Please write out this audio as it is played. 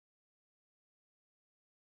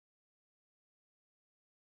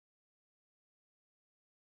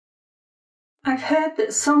I've heard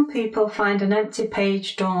that some people find an empty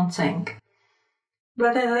page daunting.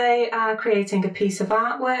 Whether they are creating a piece of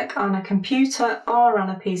artwork on a computer or on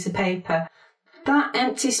a piece of paper, that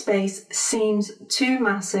empty space seems too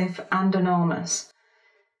massive and enormous.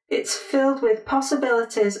 It's filled with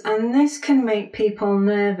possibilities, and this can make people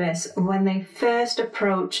nervous when they first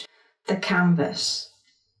approach the canvas.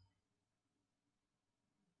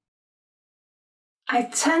 I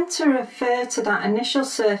tend to refer to that initial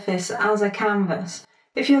surface as a canvas.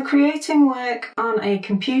 If you're creating work on a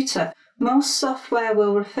computer, most software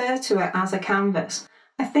will refer to it as a canvas.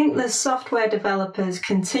 I think the software developers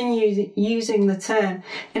continue using the term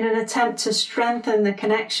in an attempt to strengthen the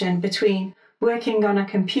connection between working on a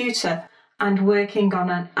computer and working on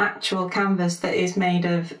an actual canvas that is made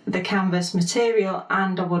of the canvas material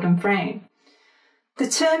and a wooden frame. The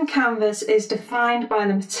term canvas is defined by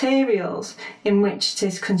the materials in which it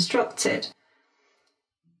is constructed.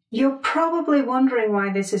 You're probably wondering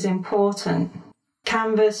why this is important.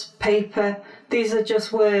 Canvas, paper, these are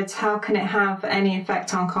just words. How can it have any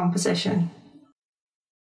effect on composition?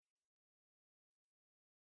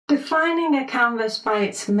 Defining a canvas by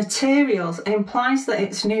its materials implies that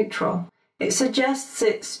it's neutral. It suggests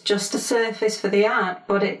it's just a surface for the art,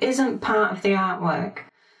 but it isn't part of the artwork.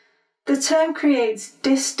 The term creates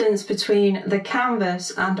distance between the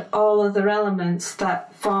canvas and all other elements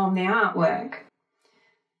that form the artwork.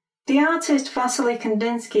 The artist Vasily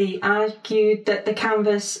Kandinsky argued that the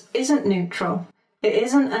canvas isn't neutral. It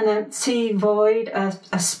isn't an empty void,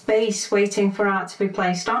 a space waiting for art to be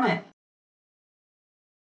placed on it.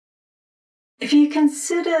 If you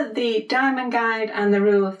consider the diamond guide and the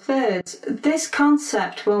rule of thirds, this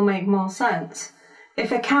concept will make more sense.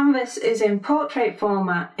 If a canvas is in portrait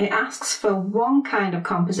format, it asks for one kind of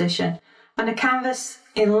composition, and a canvas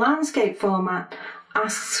in landscape format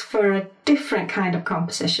asks for a different kind of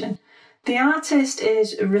composition. The artist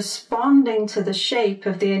is responding to the shape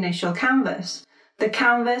of the initial canvas. The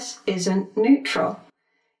canvas isn't neutral.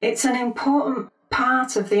 It's an important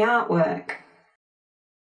part of the artwork.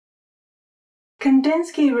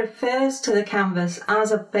 Kandinsky refers to the canvas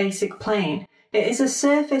as a basic plane. It is a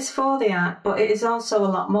surface for the art, but it is also a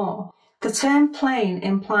lot more. The term plane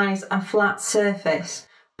implies a flat surface,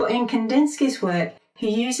 but in Kandinsky's work, he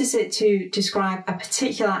uses it to describe a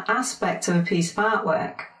particular aspect of a piece of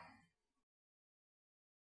artwork.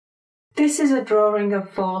 This is a drawing of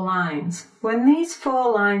 4 lines. When these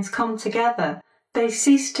 4 lines come together, they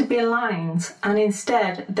cease to be lines, and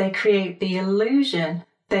instead they create the illusion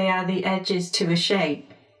they are the edges to a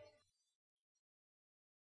shape.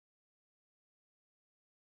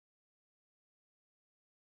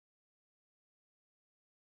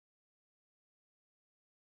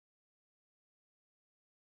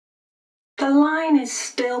 The line is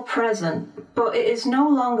still present, but it is no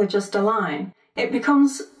longer just a line. It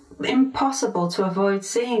becomes impossible to avoid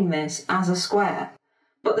seeing this as a square.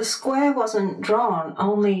 But the square wasn't drawn,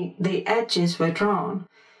 only the edges were drawn.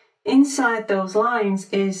 Inside those lines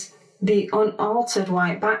is the unaltered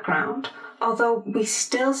white background, although we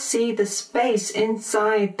still see the space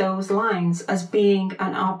inside those lines as being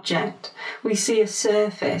an object. We see a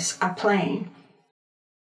surface, a plane.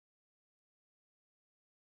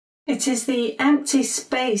 It is the empty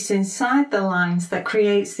space inside the lines that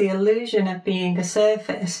creates the illusion of being a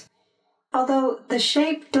surface. Although the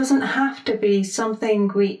shape doesn't have to be something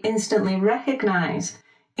we instantly recognize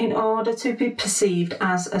in order to be perceived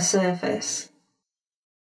as a surface.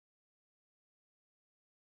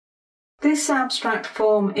 This abstract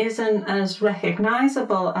form isn't as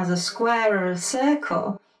recognizable as a square or a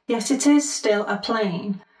circle, yet it is still a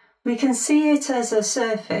plane. We can see it as a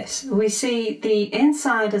surface. We see the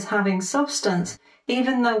inside as having substance,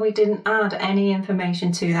 even though we didn't add any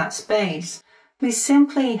information to that space. We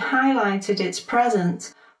simply highlighted its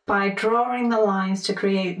presence by drawing the lines to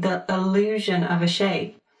create the illusion of a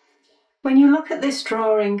shape. When you look at this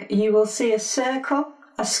drawing, you will see a circle,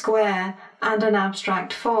 a square, and an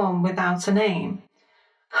abstract form without a name.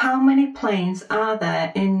 How many planes are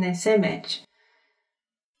there in this image?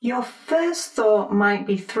 Your first thought might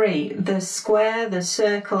be 3, the square, the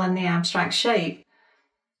circle, and the abstract shape.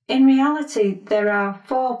 In reality, there are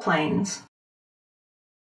 4 planes.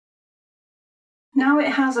 Now it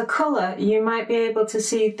has a colour, you might be able to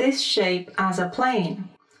see this shape as a plane.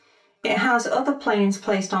 It has other planes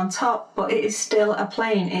placed on top, but it is still a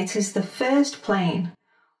plane. It is the first plane,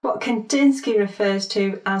 what Kandinsky refers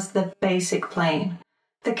to as the basic plane.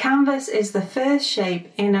 The canvas is the first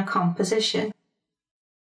shape in a composition.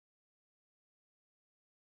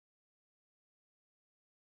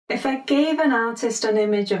 If I gave an artist an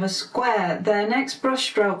image of a square, their next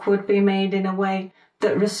brushstroke would be made in a way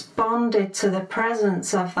that responded to the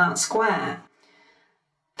presence of that square,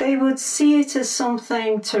 they would see it as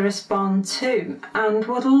something to respond to and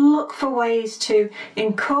would look for ways to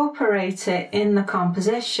incorporate it in the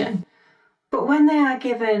composition. But when they are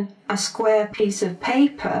given a square piece of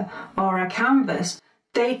paper or a canvas,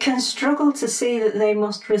 they can struggle to see that they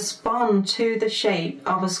must respond to the shape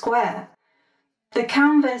of a square. The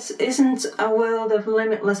canvas isn't a world of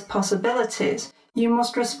limitless possibilities. You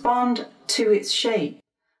must respond to its shape.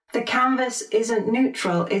 The canvas isn't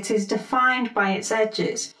neutral, it is defined by its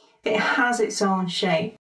edges. It has its own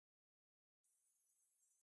shape.